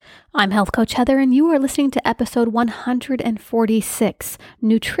I'm Health Coach Heather, and you are listening to episode 146,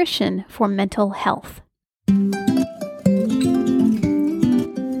 Nutrition for Mental Health.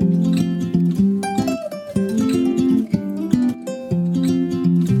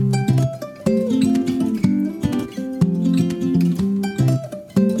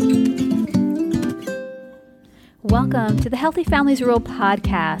 Welcome to the Healthy Families Rule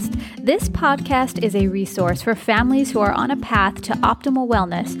podcast. This podcast is a resource for families who are on a path to optimal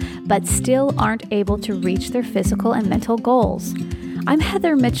wellness, but still aren't able to reach their physical and mental goals. I'm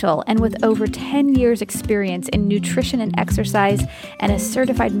Heather Mitchell, and with over 10 years experience in nutrition and exercise and a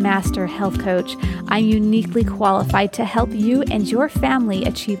certified master health coach, I'm uniquely qualified to help you and your family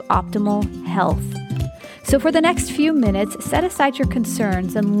achieve optimal health. So for the next few minutes, set aside your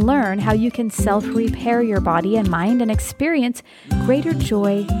concerns and learn how you can self-repair your body and mind and experience greater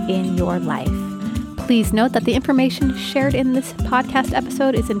joy in your life. Please note that the information shared in this podcast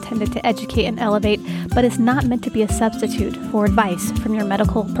episode is intended to educate and elevate, but is not meant to be a substitute for advice from your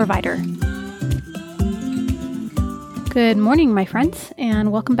medical provider. Good morning, my friends,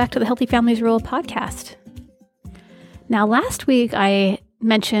 and welcome back to the Healthy Families Rule podcast. Now, last week I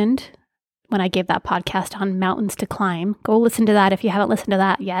mentioned, when I gave that podcast on mountains to climb, go listen to that if you haven't listened to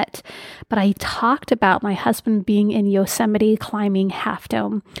that yet. But I talked about my husband being in Yosemite climbing Half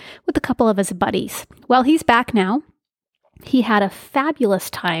Dome with a couple of his buddies. Well, he's back now. He had a fabulous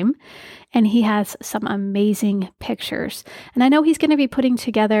time, and he has some amazing pictures. And I know he's going to be putting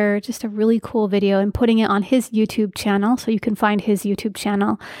together just a really cool video and putting it on his YouTube channel. So you can find his YouTube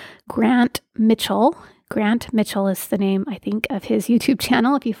channel, Grant Mitchell. Grant Mitchell is the name, I think, of his YouTube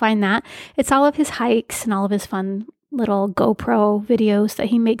channel. If you find that, it's all of his hikes and all of his fun little GoPro videos that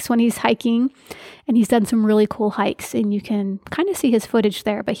he makes when he's hiking. And he's done some really cool hikes, and you can kind of see his footage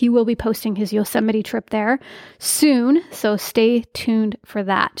there, but he will be posting his Yosemite trip there soon. So stay tuned for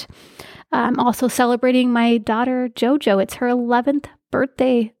that. I'm also celebrating my daughter, JoJo. It's her 11th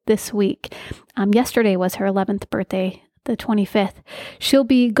birthday this week. Yesterday was her 11th birthday, the 25th. She'll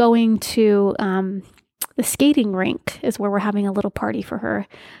be going to the skating rink is where we're having a little party for her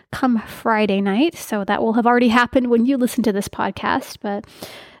come Friday night. So that will have already happened when you listen to this podcast, but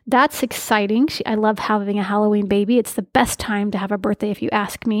that's exciting. I love having a Halloween baby. It's the best time to have a birthday if you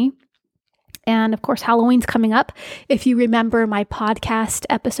ask me. And of course, Halloween's coming up. If you remember my podcast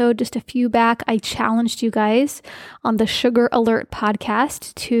episode just a few back, I challenged you guys on the Sugar Alert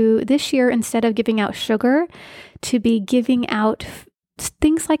podcast to this year, instead of giving out sugar, to be giving out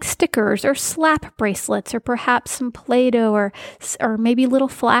things like stickers or slap bracelets, or perhaps some Play-Doh or maybe little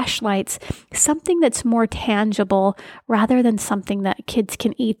flashlights, something that's more tangible rather than something that kids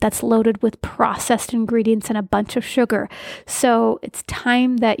can eat that's loaded with processed ingredients and a bunch of sugar. So it's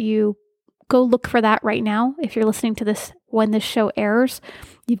time that you go look for that right now. If you're listening to this when this show airs,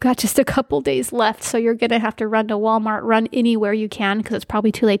 you've got just a couple days left. So you're going to have to run to Walmart, run anywhere you can, because it's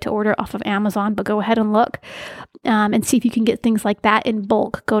probably too late to order off of Amazon, but go ahead and look and see if you can get things like that in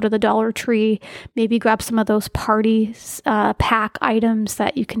bulk. Go to the Dollar Tree, maybe grab some of those party pack items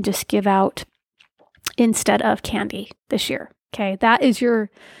that you can just give out instead of candy this year. Okay, that is your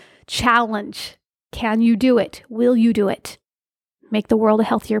challenge. Can you do it? Will you do it? Make the world a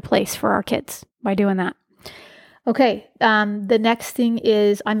healthier place for our kids by doing that. Okay, the next thing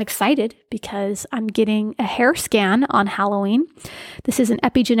is I'm excited because I'm getting a hair scan on Halloween. This is an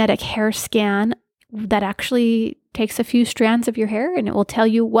epigenetic hair scan that actually takes a few strands of your hair, and it will tell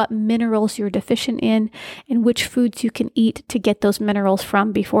you what minerals you're deficient in and which foods you can eat to get those minerals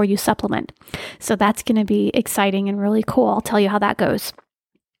from before you supplement. So that's going to be exciting and really cool. I'll tell you how that goes.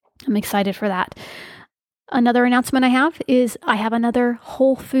 I'm excited for that. Another announcement I have is I have another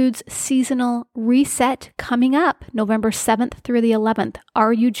Whole Foods seasonal reset coming up November 7th through the 11th.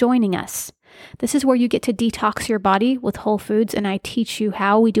 Are you joining us? This is where you get to detox your body with Whole Foods, and I teach you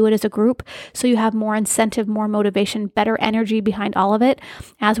how. We do it as a group, so you have more incentive, more motivation, better energy behind all of it,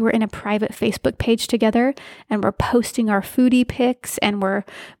 as we're in a private Facebook page together, and we're posting our foodie pics, and we're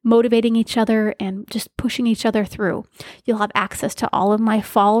motivating each other and just pushing each other through. You'll have access to all of my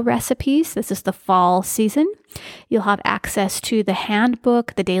fall recipes. This is the fall season. You'll have access to the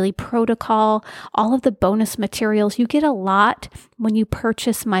handbook, the daily protocol, all of the bonus materials. You get a lot when you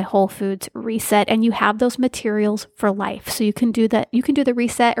purchase my Whole Foods reset, and you have those materials for life. So you can do that. You can do the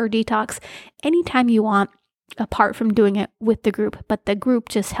reset or detox anytime you want, apart from doing it with the group. But the group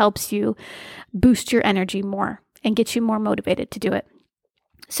just helps you boost your energy more and get you more motivated to do it.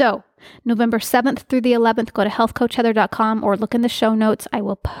 So November 7th through the 11th, go to healthcoachheather.com or look in the show notes. I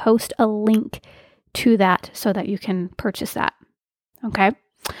will post a link to that so that you can purchase that. Okay.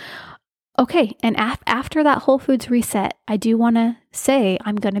 Okay, and after that Whole Foods reset, I do want to say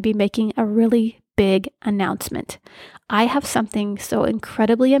I'm going to be making a really big announcement. I have something so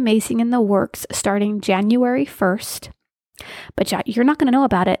incredibly amazing in the works starting January 1st, but you're not going to know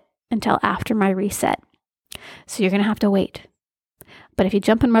about it until after my reset. So you're going to have to wait. But if you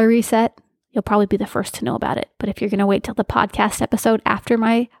jump in my reset, you'll probably be the first to know about it. But if you're going to wait till the podcast episode after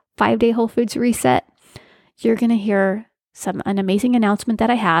my 5-day Whole Foods reset, you're going to hear an amazing announcement that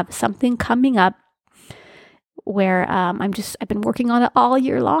I have, something coming up where I've been working on it all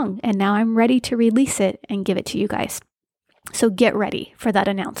year long, and now I'm ready to release it and give it to you guys. So get ready for that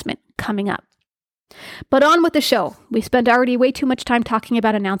announcement coming up. But on with the show. We spent already way too much time talking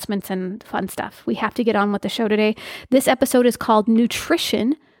about announcements and fun stuff. We have to get on with the show today. This episode is called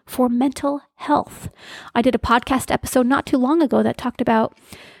Nutrition for Mental Health. I did a podcast episode not too long ago that talked about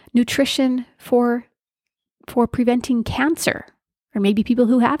nutrition for preventing cancer, or maybe people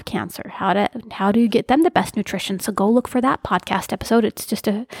who have cancer, how do you get them the best nutrition. So go look for that podcast episode. It's just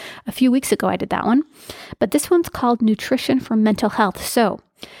a few weeks ago I did that one. But this one's called Nutrition for Mental Health. So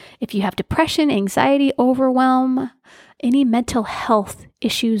if you have depression, anxiety, overwhelm, any mental health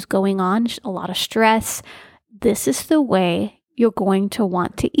issues going on, a lot of stress, this is the way you're going to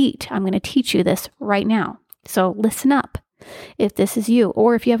want to eat. I'm going to teach you this right now. So listen up if this is you,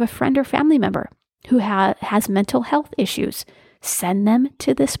 or if you have a friend or family member who has mental health issues, send them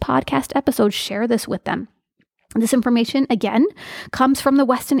to this podcast episode. Share this with them. This information, again, comes from the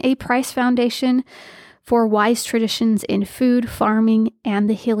Weston A. Price Foundation for Wise Traditions in Food, Farming, and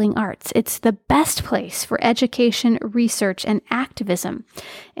the Healing Arts. It's the best place for education, research, and activism,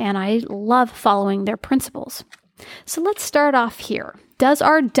 and I love following their principles. So let's start off here. Does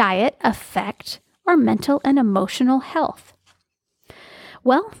our diet affect our mental and emotional health?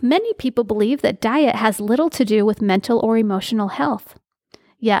 Well, many people believe that diet has little to do with mental or emotional health.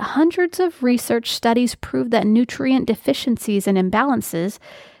 Yet hundreds of research studies prove that nutrient deficiencies and imbalances,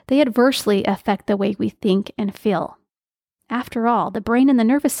 they adversely affect the way we think and feel. After all, the brain and the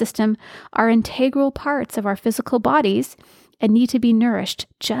nervous system are integral parts of our physical bodies and need to be nourished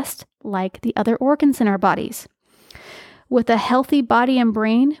just like the other organs in our bodies. With a healthy body and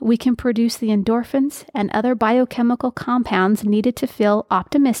brain, we can produce the endorphins and other biochemical compounds needed to feel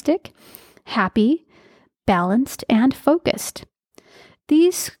optimistic, happy, balanced, and focused.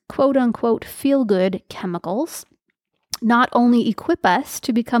 These quote-unquote feel-good chemicals not only equip us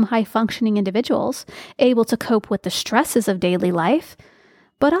to become high-functioning individuals, able to cope with the stresses of daily life,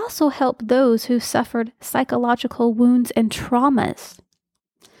 but also help those who suffered psychological wounds and traumas.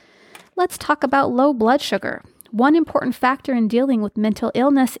 Let's talk about low blood sugar. One important factor in dealing with mental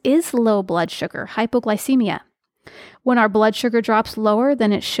illness is low blood sugar, hypoglycemia. When our blood sugar drops lower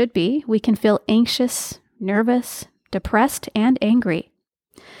than it should be, we can feel anxious, nervous, depressed, and angry.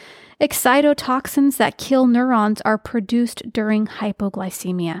 Excitotoxins that kill neurons are produced during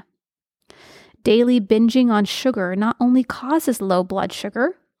hypoglycemia. Daily binging on sugar not only causes low blood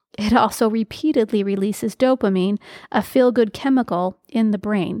sugar, it also repeatedly releases dopamine, a feel-good chemical in the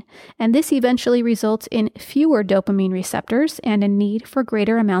brain, and this eventually results in fewer dopamine receptors and a need for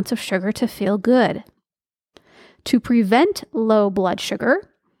greater amounts of sugar to feel good. To prevent low blood sugar,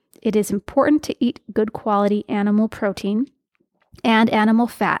 it is important to eat good quality animal protein and animal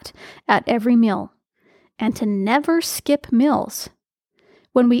fat at every meal, and to never skip meals.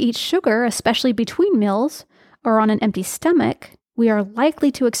 When we eat sugar, especially between meals or on an empty stomach, we are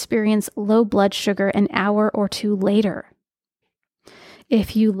likely to experience low blood sugar an hour or two later.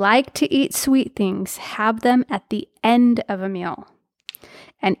 If you like to eat sweet things, have them at the end of a meal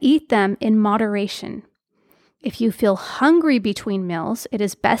and eat them in moderation. If you feel hungry between meals, it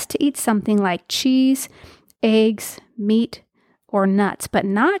is best to eat something like cheese, eggs, meat, or nuts, but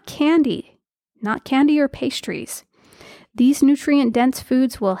not candy or pastries. These nutrient-dense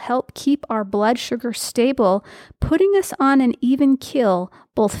foods will help keep our blood sugar stable, putting us on an even keel,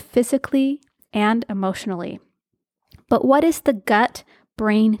 both physically and emotionally. But what is the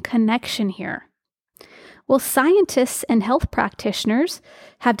gut-brain connection here? Well, scientists and health practitioners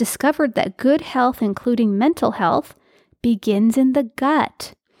have discovered that good health, including mental health, begins in the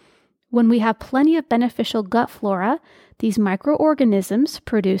gut. When we have plenty of beneficial gut flora, these microorganisms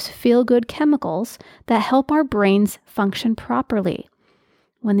produce feel-good chemicals that help our brains function properly.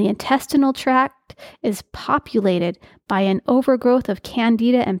 When the intestinal tract is populated by an overgrowth of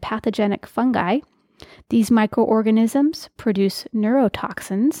candida and pathogenic fungi, these microorganisms produce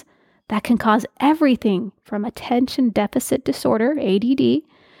neurotoxins that can cause everything from attention deficit disorder, ADD,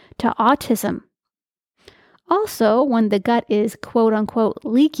 to autism. Also, when the gut is quote-unquote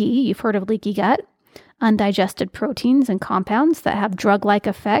leaky, you've heard of leaky gut, Undigested proteins and compounds that have drug-like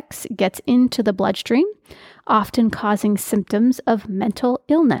effects gets into the bloodstream, often causing symptoms of mental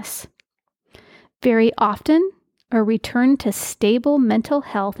illness. Very often, a return to stable mental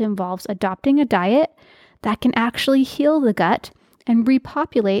health involves adopting a diet that can actually heal the gut and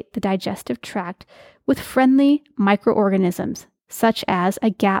repopulate the digestive tract with friendly microorganisms, such as a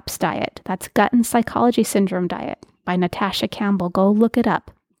GAPS diet. That's Gut and Psychology Syndrome diet by Natasha Campbell. Go look it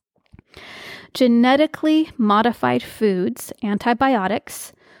up. Genetically modified foods,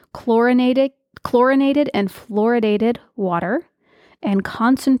 antibiotics, chlorinated and fluoridated water, and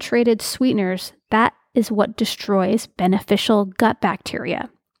concentrated sweeteners, that is what destroys beneficial gut bacteria.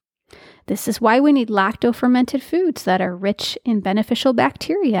 This is why we need lacto-fermented foods that are rich in beneficial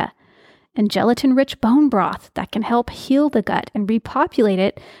bacteria and gelatin-rich bone broth that can help heal the gut and repopulate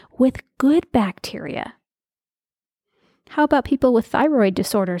it with good bacteria. How about people with thyroid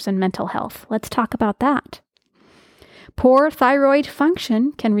disorders and mental health? Let's talk about that. Poor thyroid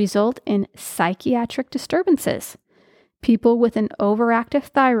function can result in psychiatric disturbances. People with an overactive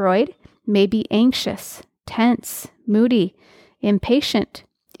thyroid may be anxious, tense, moody, impatient,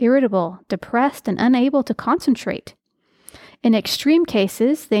 irritable, depressed, and unable to concentrate. In extreme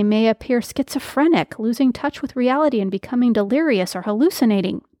cases, they may appear schizophrenic, losing touch with reality and becoming delirious or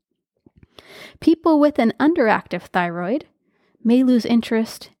hallucinating. People with an underactive thyroid may lose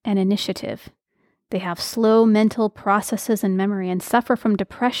interest and initiative. They have slow mental processes and memory and suffer from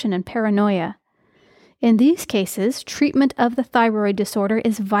depression and paranoia. In these cases, treatment of the thyroid disorder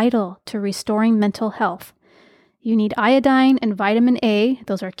is vital to restoring mental health. You need iodine and vitamin A,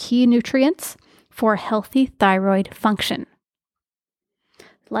 those are key nutrients, for healthy thyroid function.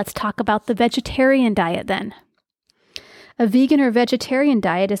 Let's talk about the vegetarian diet then. A vegan or vegetarian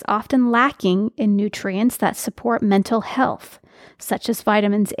diet is often lacking in nutrients that support mental health, such as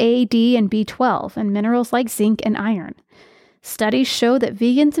vitamins A, D, and B12, and minerals like zinc and iron. Studies show that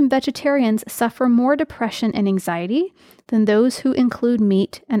vegans and vegetarians suffer more depression and anxiety than those who include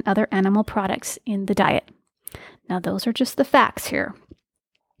meat and other animal products in the diet. Now, those are just the facts here.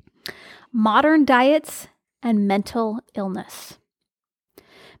 Modern diets and mental illness.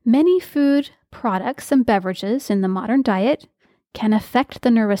 Many food products and beverages in the modern diet can affect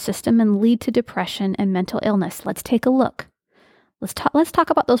the nervous system and lead to depression and mental illness. Let's take a look. Let's talk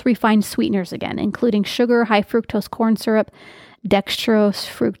about those refined sweeteners again, including sugar, high fructose corn syrup, dextrose,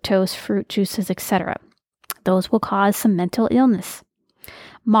 fructose, fruit juices, etc. Those will cause some mental illness.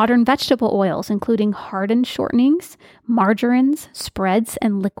 Modern vegetable oils, including hardened shortenings, margarines, spreads,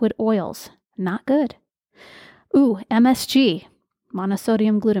 and liquid oils. Not good. MSG,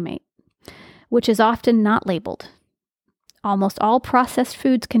 monosodium glutamate, which is often not labeled. Almost all processed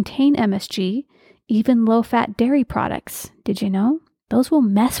foods contain MSG, even low-fat dairy products. Did you know? Those will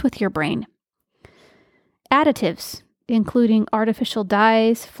mess with your brain. Additives, including artificial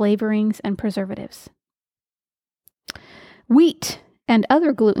dyes, flavorings, and preservatives. Wheat and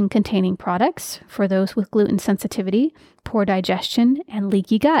other gluten-containing products for those with gluten sensitivity, poor digestion, and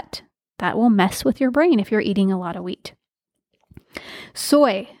leaky gut. That will mess with your brain if you're eating a lot of wheat.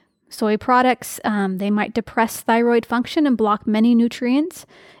 Soy products, they might depress thyroid function and block many nutrients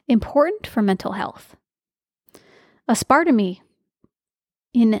important for mental health. Aspartame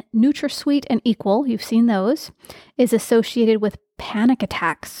in NutraSweet and Equal, you've seen those, is associated with panic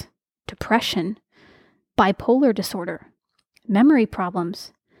attacks, depression, bipolar disorder, memory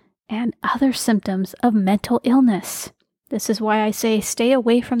problems, and other symptoms of mental illness. This is why I say stay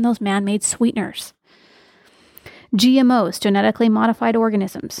away from those man-made sweeteners. GMOs, genetically modified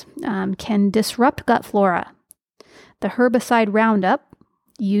organisms, can disrupt gut flora. The herbicide Roundup,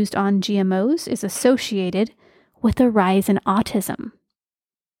 used on GMOs, is associated with a rise in autism.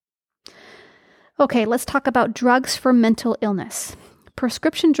 Okay, let's talk about drugs for mental illness.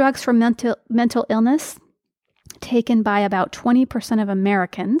 Prescription drugs for mental illness, taken by about 20% of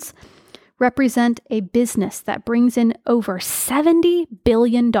Americans, represent a business that brings in over $70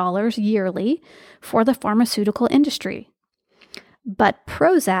 billion yearly for the pharmaceutical industry. But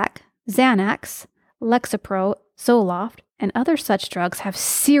Prozac, Xanax, Lexapro, Zoloft, and other such drugs have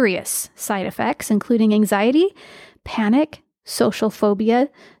serious side effects, including anxiety, panic, social phobia,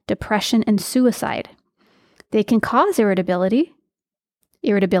 depression, and suicide. They can cause irritability,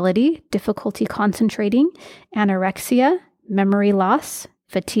 difficulty concentrating, anorexia, memory loss,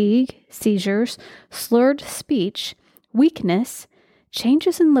 fatigue, seizures, slurred speech, weakness,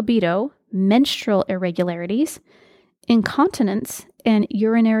 changes in libido, menstrual irregularities, incontinence, and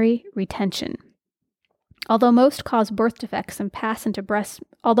urinary retention. Although most cause birth defects and pass into breast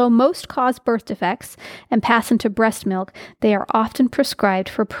milk, they are often prescribed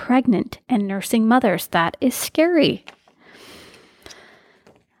for pregnant and nursing mothers. That is scary.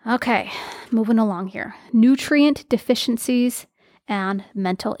 Okay, moving along here. Nutrient deficiencies and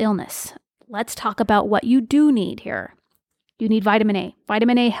mental illness. Let's talk about what you do need here. You need vitamin A.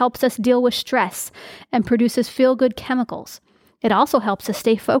 Vitamin A helps us deal with stress and produces feel-good chemicals. It also helps us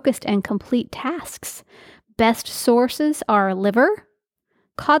stay focused and complete tasks. Best sources are liver,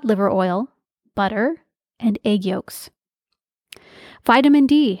 cod liver oil, butter, and egg yolks. Vitamin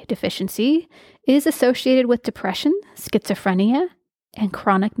D deficiency is associated with depression, schizophrenia, and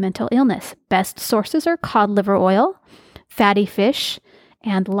chronic mental illness. Best sources are cod liver oil, fatty fish,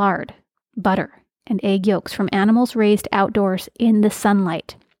 and lard, butter, and egg yolks from animals raised outdoors in the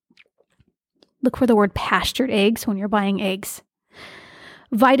sunlight. Look for the word pastured eggs when you're buying eggs.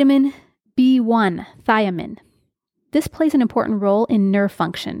 Vitamin B1, thiamine. This plays an important role in nerve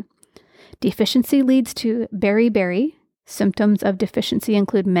function. Deficiency leads to beriberi. Symptoms of deficiency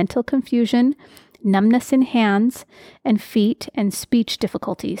include mental confusion, numbness in hands and feet, and speech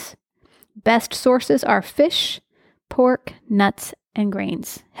difficulties. Best sources are fish, pork, nuts, and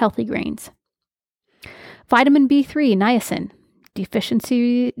grains, healthy grains. Vitamin B3, niacin.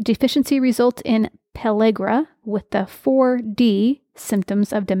 Deficiency results in pellagra with the 4D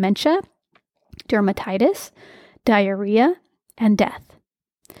symptoms of dementia, dermatitis, diarrhea, and death.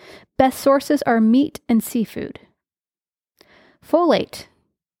 Best sources are meat and seafood. Folate,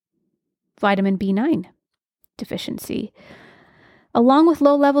 vitamin B9 deficiency, along with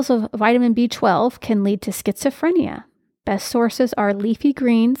low levels of vitamin B12, can lead to schizophrenia. Best sources are leafy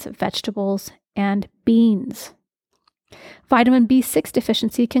greens, vegetables, and beans. Vitamin B6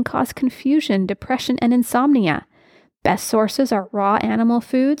 deficiency can cause confusion, depression, and insomnia. Best sources are raw animal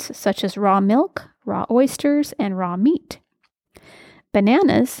foods such as raw milk, raw oysters, and raw meat.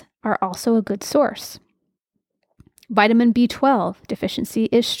 Bananas are also a good source. Vitamin B12 deficiency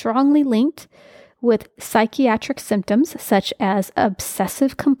is strongly linked with psychiatric symptoms such as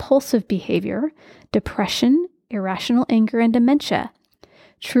obsessive compulsive behavior, depression, irrational anger, and dementia.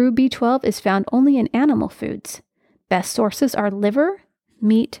 True B12 is found only in animal foods. Best sources are liver,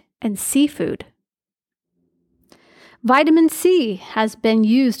 meat, and seafood. Vitamin C has been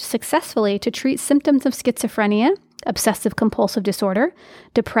used successfully to treat symptoms of schizophrenia, obsessive compulsive disorder,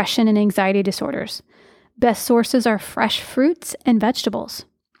 depression, and anxiety disorders. Best sources are fresh fruits and vegetables.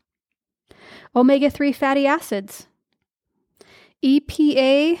 Omega-3 fatty acids.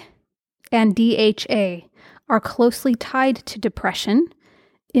 EPA and DHA are closely tied to depression,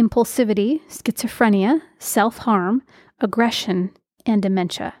 impulsivity, schizophrenia, self-harm, aggression, and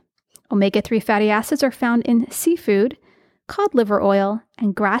dementia. Omega-3 fatty acids are found in seafood, cod liver oil,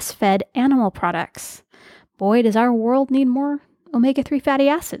 and grass-fed animal products. Boy, does our world need more omega-3 fatty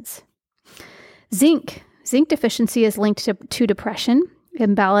acids. Zinc. Zinc deficiency is linked to depression.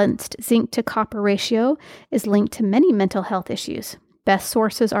 Imbalanced zinc to copper ratio is linked to many mental health issues. Best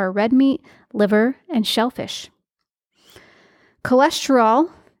sources are red meat, liver, and shellfish. Cholesterol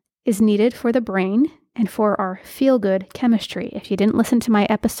is needed for the brain and for our feel-good chemistry. If you didn't listen to my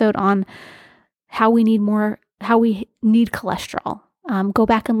episode on how we need cholesterol, go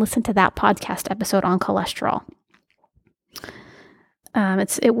back and listen to that podcast episode on cholesterol.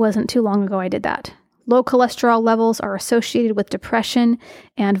 It wasn't too long ago I did that. Low cholesterol levels are associated with depression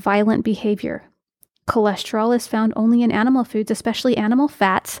and violent behavior. Cholesterol is found only in animal foods, especially animal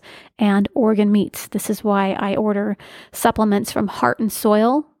fats and organ meats. This is why I order supplements from Heart and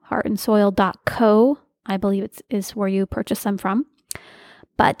Soil, heartandsoil.co. I believe it is where you purchase them from.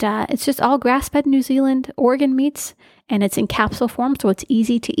 But it's just all grass-fed New Zealand organ meats, and it's in capsule form, so it's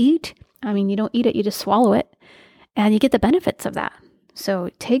easy to eat. I mean, you don't eat it, you just swallow it, and you get the benefits of that. So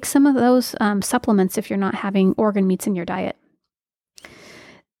take some of those supplements if you're not having organ meats in your diet.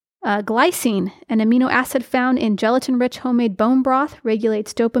 Glycine, an amino acid found in gelatin-rich homemade bone broth,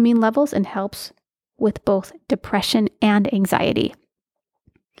 regulates dopamine levels and helps with both depression and anxiety.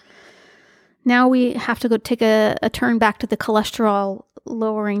 Now we have to go take a turn back to the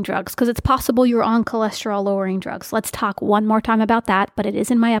cholesterol-lowering drugs, because it's possible you're on cholesterol-lowering drugs. Let's talk one more time about that, but it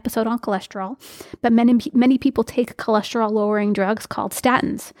is in my episode on cholesterol. But many people take cholesterol-lowering drugs called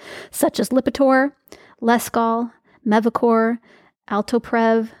statins, such as Lipitor, Lescal, Mevacor,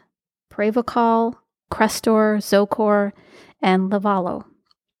 Altoprev, Prevacol, Crestor, Zocor, and Livalo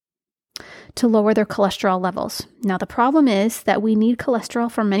to lower their cholesterol levels. Now, the problem is that we need cholesterol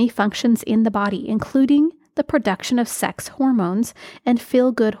for many functions in the body, including the production of sex hormones and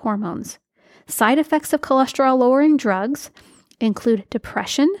feel-good hormones. Side effects of cholesterol-lowering drugs include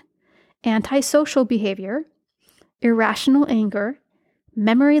depression, antisocial behavior, irrational anger,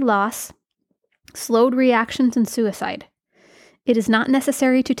 memory loss, slowed reactions, and suicide. It is not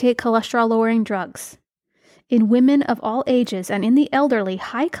necessary to take cholesterol-lowering drugs. In women of all ages and in the elderly,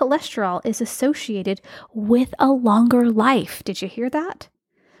 high cholesterol is associated with a longer life. Did you hear that?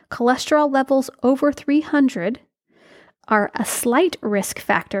 Cholesterol levels over 300 are a slight risk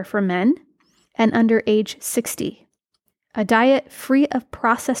factor for men and under age 60. A diet free of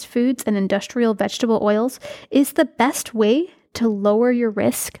processed foods and industrial vegetable oils is the best way to lower your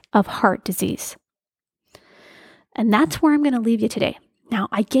risk of heart disease. And that's where I'm going to leave you today. Now,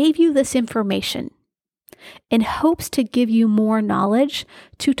 I gave you this information in hopes to give you more knowledge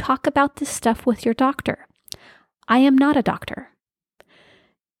to talk about this stuff with your doctor. I am not a doctor,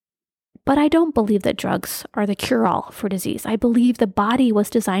 but I don't believe that drugs are the cure-all for disease. I believe the body was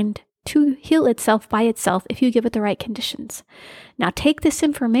designed to heal itself by itself if you give it the right conditions. Now take this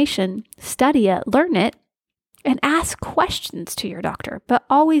information, study it, learn it, and ask questions to your doctor, but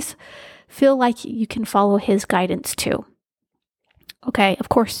always feel like you can follow his guidance too. Okay, of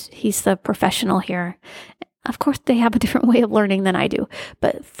course, he's the professional here. Of course, they have a different way of learning than I do,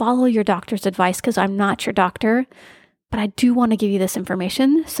 but follow your doctor's advice because I'm not your doctor, but I do want to give you this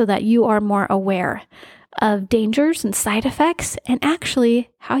information so that you are more aware of dangers and side effects and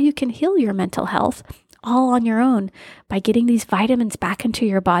actually how you can heal your mental health all on your own by getting these vitamins back into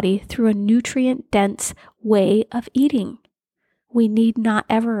your body through a nutrient-dense way of eating. We need not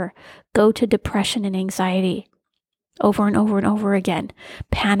ever go to depression and anxiety over and over and over again.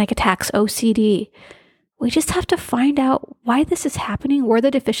 Panic attacks, OCD. We just have to find out why this is happening, where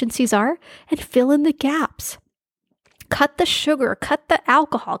the deficiencies are, and fill in the gaps. Cut the sugar, cut the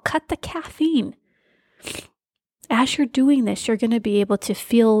alcohol, cut the caffeine. As you're doing this, you're going to be able to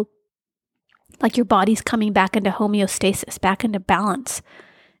feel like your body's coming back into homeostasis, back into balance.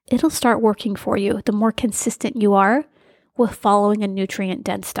 It'll start working for you the more consistent you are with following a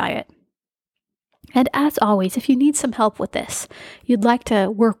nutrient-dense diet. And as always, if you need some help with this, you'd like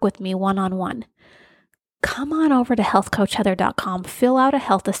to work with me one-on-one, come on over to healthcoachheather.com, fill out a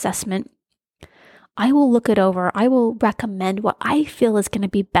health assessment. I will look it over. I will recommend what I feel is going to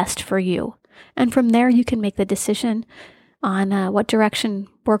be best for you. And from there, you can make the decision on what direction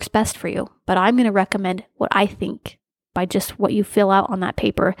works best for you. But I'm going to recommend what I think by just what you fill out on that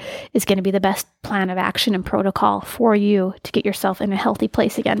paper is going to be the best plan of action and protocol for you to get yourself in a healthy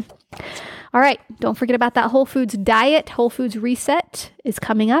place again. All right, don't forget about that Whole Foods diet. Whole Foods Reset is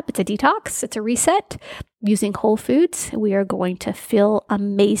coming up. It's a detox. It's a reset using whole foods. We are going to feel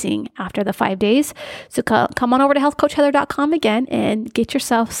amazing after the 5 days. So come on over to healthcoachheather.com again and get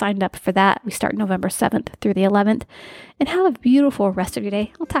yourself signed up for that. We start November 7th through the 11th. And have a beautiful rest of your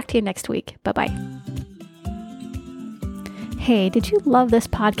day. I'll talk to you next week. Bye-bye. Hey, did you love this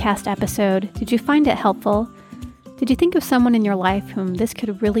podcast episode? Did you find it helpful? Did you think of someone in your life whom this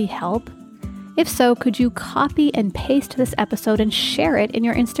could really help? If so, could you copy and paste this episode and share it in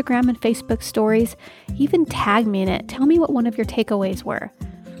your Instagram and Facebook stories? Even tag me in it. Tell me what one of your takeaways were.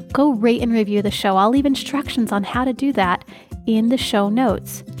 Go rate and review the show. I'll leave instructions on how to do that in the show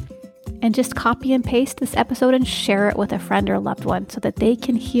notes. And just copy and paste this episode and share it with a friend or loved one so that they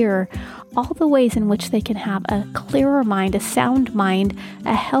can hear all the ways in which they can have a clearer mind, a sound mind,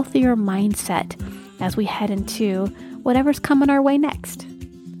 a healthier mindset as we head into whatever's coming our way next.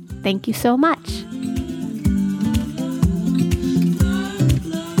 Thank you so much.